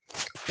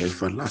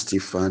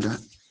Everlasting Father,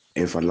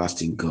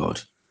 everlasting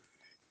God,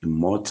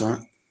 immortal,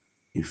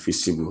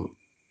 invisible,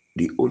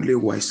 the only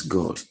wise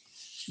God,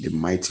 the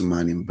mighty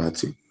man in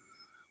battle.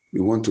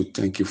 We want to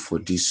thank you for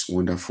this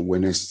wonderful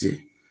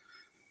Wednesday,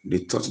 the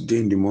third day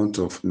in the month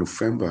of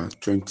November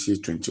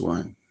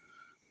 2021.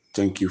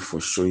 Thank you for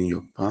showing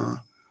your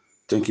power.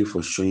 Thank you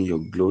for showing your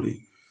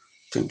glory.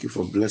 Thank you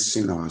for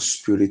blessing our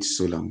spirit,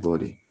 soul, and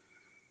body.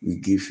 We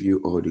give you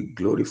all the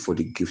glory for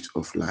the gift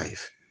of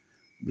life.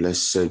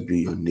 Blessed be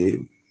your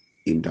name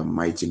in the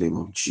mighty name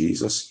of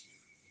Jesus.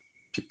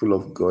 People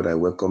of God, I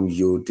welcome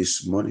you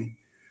this morning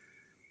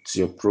to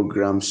your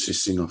program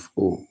Season of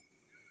Hope.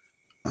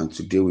 And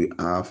today we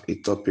have a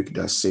topic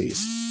that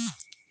says,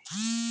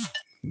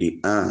 the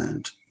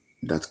hand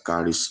that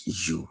carries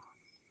you.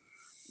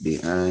 The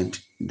hand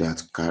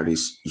that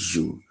carries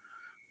you.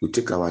 We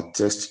take our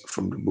text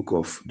from the book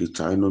of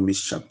Deuteronomy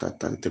chapter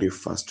 33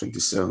 verse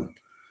 27.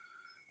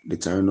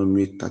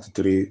 Deuteronomy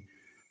 33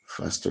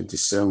 verse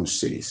 27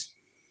 says,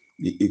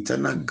 the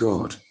eternal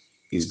God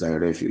is thy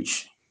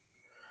refuge,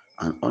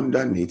 and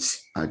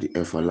underneath are the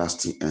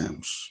everlasting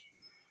arms.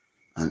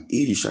 And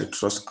he shall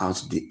thrust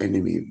out the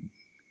enemy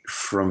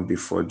from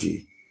before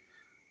thee,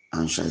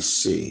 and shall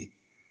say,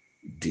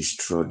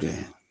 destroy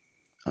them.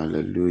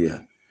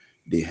 Hallelujah.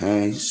 The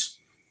hands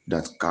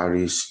that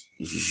carries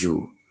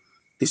you.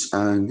 This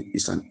hand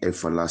is an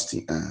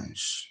everlasting hand.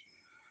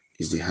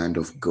 It's the hand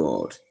of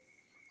God,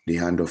 the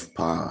hand of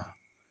power,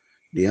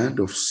 the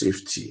hand of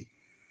safety,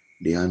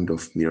 the hand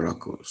of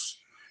miracles,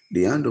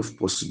 the hand of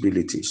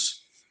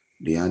possibilities,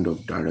 the hand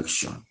of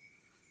direction,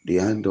 the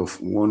hand of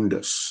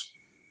wonders.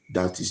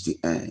 That is the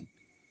hand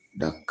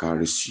that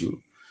carries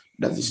you.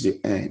 That is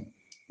the hand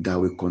that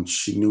will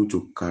continue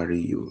to carry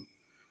you.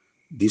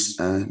 This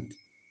hand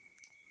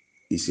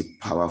is a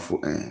powerful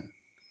hand.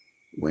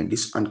 When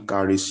this hand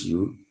carries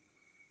you,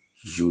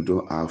 you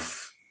don't have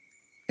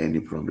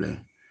any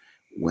problem.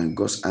 When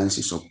God's hand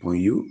is upon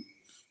you,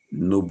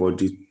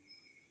 nobody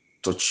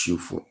touch you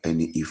for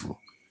any evil.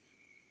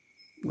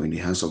 When the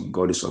hands of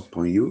God is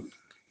upon you,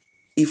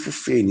 evil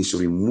fame is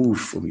removed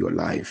from your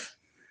life.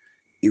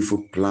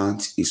 Evil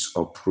plant is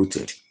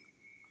uprooted.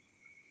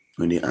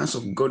 When the hands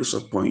of God is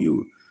upon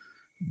you,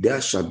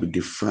 there shall be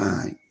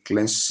divine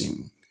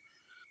cleansing.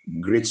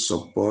 Great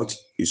support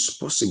is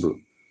possible.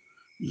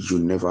 You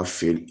never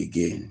fail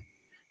again.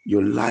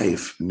 Your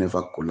life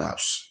never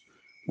collapse.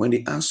 When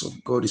the hands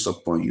of God is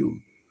upon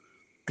you,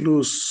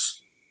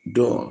 closed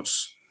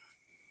doors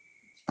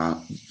are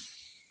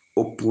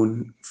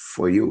open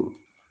for you.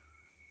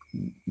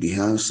 The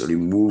hands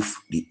remove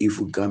the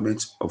evil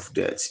garment of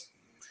death.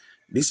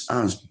 These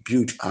hands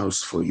build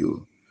house for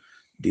you.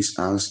 These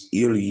hands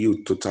heal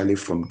you totally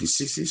from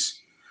diseases.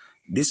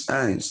 These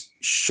hands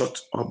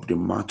shut up the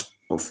mouth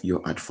of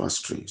your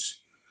adversaries.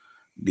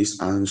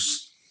 These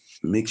hands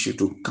makes you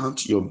to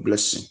count your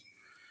blessing.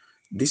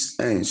 These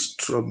hands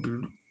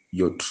trouble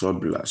your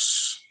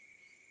troublers.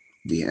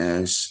 The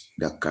hands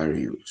that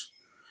carry you.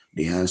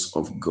 The hands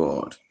of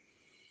God.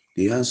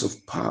 The hands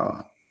of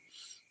power.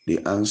 The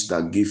hands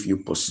that give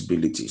you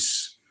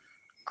possibilities.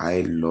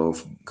 I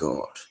love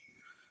God.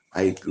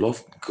 I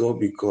love God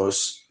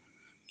because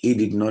he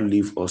did not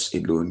leave us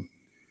alone.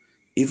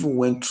 Even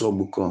when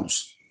trouble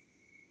comes,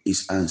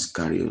 his hands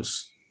carry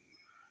us.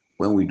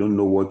 When we don't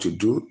know what to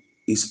do,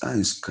 his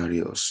hands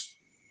carry us.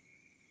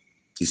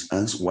 His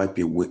hands wipe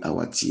away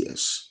our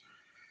tears.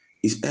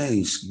 His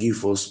hands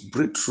give us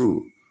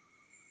breakthrough.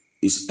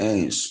 His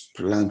hands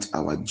plant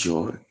our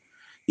joy.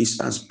 His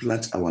hands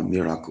plant our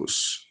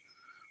miracles.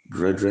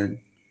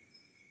 Brethren,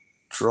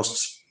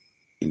 trust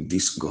in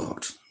this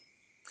God.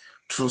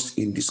 Trust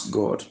in this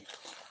God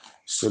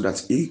so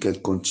that he can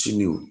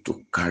continue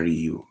to carry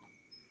you.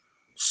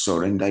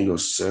 Surrender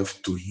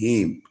yourself to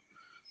him.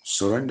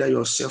 Surrender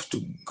yourself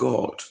to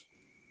God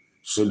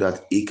so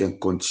that he can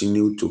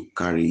continue to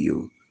carry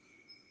you.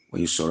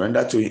 When you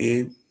surrender to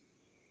him,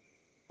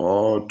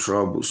 all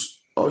troubles,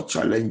 all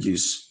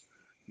challenges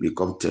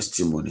become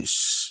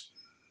testimonies.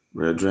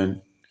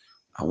 Brethren,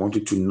 I want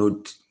you to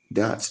note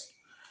that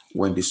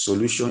when the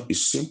solution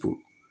is simple,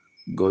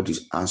 God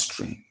is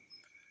answering.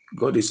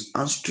 God is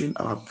answering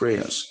our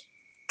prayers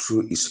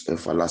through his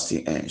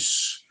everlasting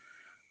hands.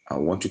 I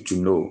want you to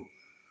know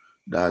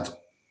that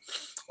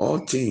all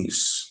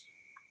things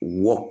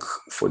work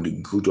for the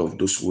good of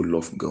those who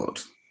love God,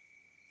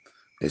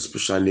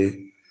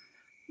 especially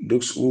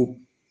those who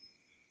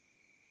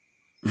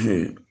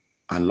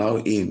allow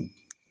him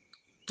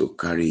to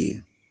carry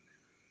him,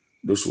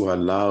 those who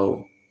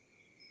allow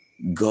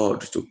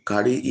God to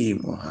carry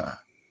him or her.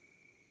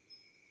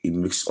 It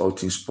makes all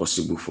things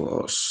possible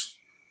for us.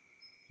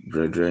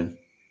 Brethren,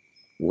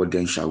 what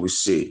then shall we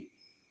say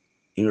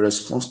in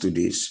response to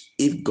this?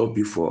 If God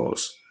be for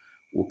us,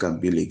 who can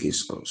be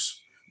against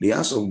us? The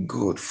hands of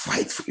God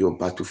fight for your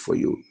battle for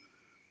you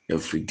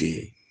every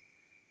day.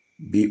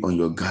 Be on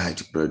your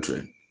guard,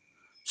 brethren.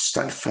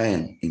 Stand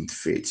firm in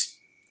faith.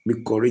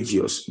 Be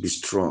courageous, be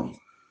strong,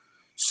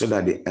 so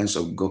that the hands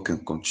of God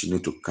can continue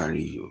to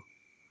carry you.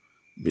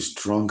 Be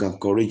strong and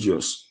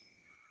courageous.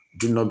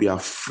 Do not be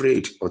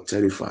afraid or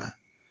terrified.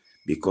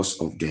 because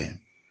of them.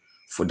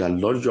 For the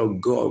Lord your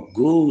God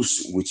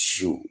goes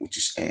with you with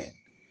his hand.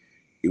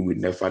 He will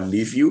never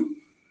leave you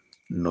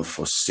nor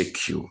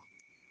forsake you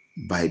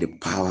by the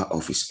power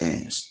of his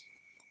hands.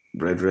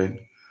 Brethren,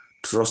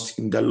 trust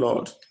in the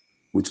Lord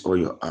with all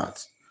your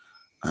heart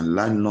and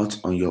lean not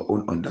on your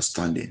own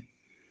understanding.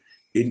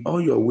 In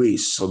all your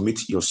ways,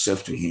 submit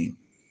yourself to him,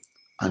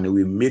 and he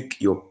will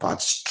make your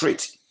path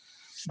straight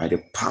by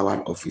the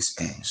power of his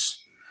hands,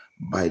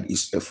 by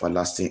his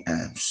everlasting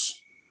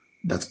arms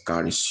that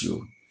carries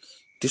you.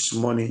 This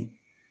morning,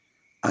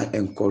 I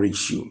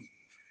encourage you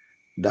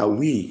that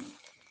we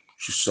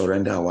should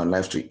surrender our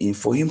life to him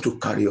for him to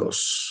carry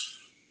us,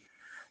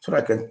 so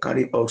that he can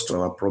carry us to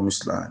our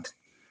promised land,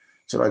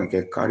 so that he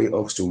can carry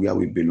us to where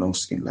we belong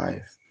in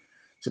life,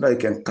 so that he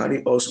can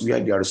carry us where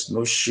there is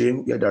no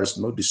shame, where there is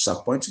no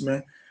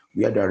disappointment,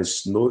 where there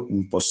is no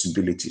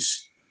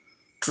impossibilities.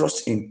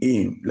 Trust in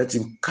him. Let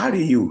him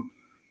carry you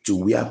to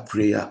where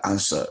prayer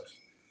answers.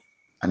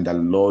 And the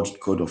Lord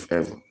God of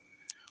heaven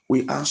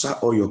will answer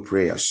all your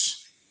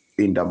prayers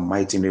in the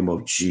mighty name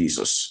of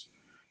Jesus.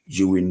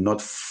 You will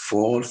not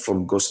fall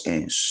from God's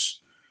hands.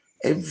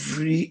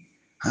 Every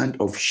hand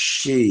of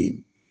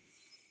shame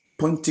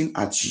pointing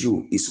at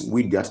you is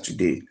withered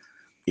today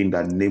in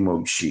the name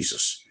of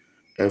Jesus.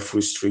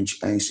 Every strange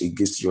hands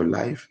against your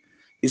life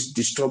is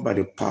destroyed by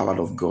the power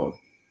of God.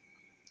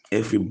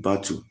 Every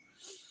battle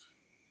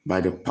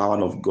by the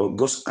power of God,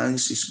 God's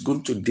hands is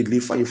going to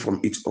deliver you from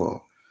it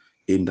all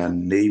in the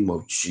name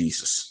of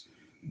Jesus.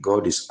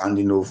 God is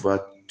handing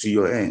over to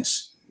your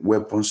hands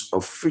weapons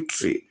of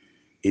victory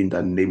in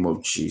the name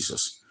of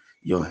Jesus.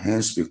 Your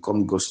hands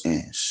become God's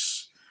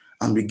hands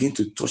and begin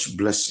to touch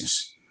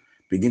blessings,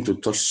 begin to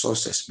touch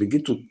success,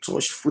 begin to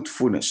touch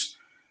fruitfulness,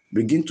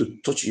 begin to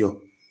touch your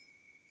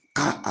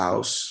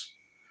the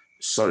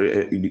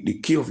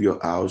key of your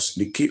house,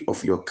 the key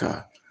of your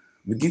car.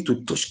 Begin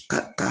to touch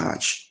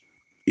cash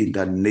in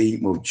the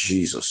name of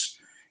Jesus.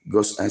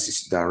 God's hands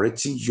is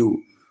directing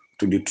you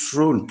to the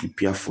throne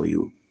prepared for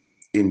you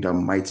in the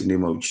mighty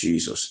name of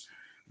Jesus.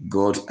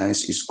 God's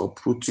hands is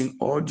uprooting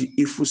all the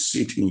evil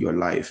seed in your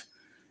life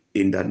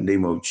in the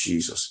name of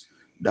Jesus.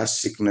 That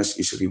sickness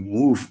is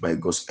removed by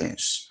God's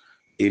hands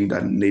in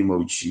the name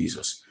of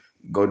Jesus.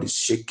 God is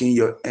shaking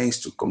your hands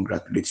to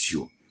congratulate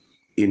you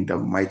in the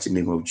mighty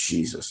name of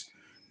Jesus.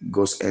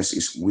 God's hands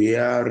is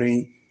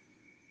wearing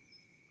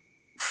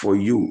for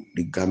you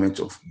the garment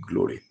of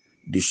glory,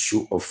 the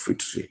shoe of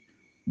victory,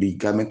 the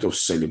garment of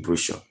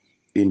celebration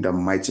in the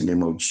mighty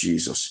name of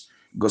Jesus.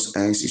 God's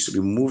hands is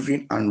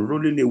removing and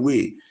rolling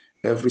away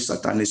every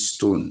satanic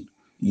stone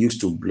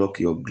used to block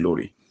your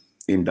glory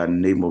in the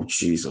name of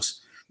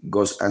Jesus.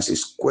 God's hands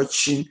is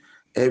quenching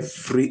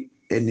every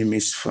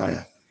enemy's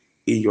fire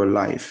in your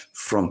life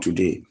from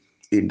today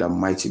in the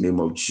mighty name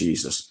of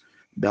Jesus.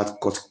 That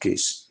court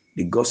case,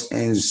 the God's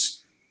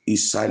hands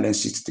is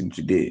silencing it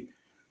today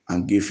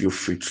and give you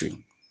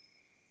victory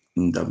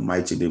in the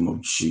mighty name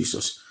of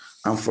Jesus.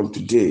 And from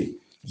today,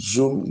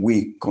 you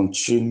will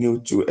continue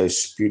to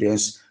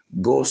experience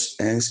God's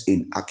hands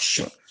in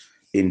action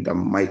in the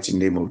mighty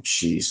name of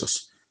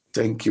Jesus.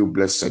 Thank you,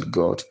 blessed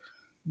God.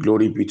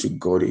 Glory be to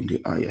God in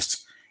the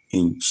highest.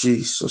 In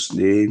Jesus'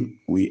 name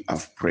we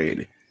have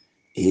prayed.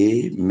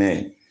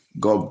 Amen.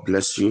 God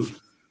bless you.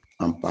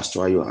 And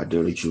Pastor Ayo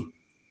Aderoju.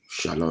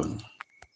 Shalom.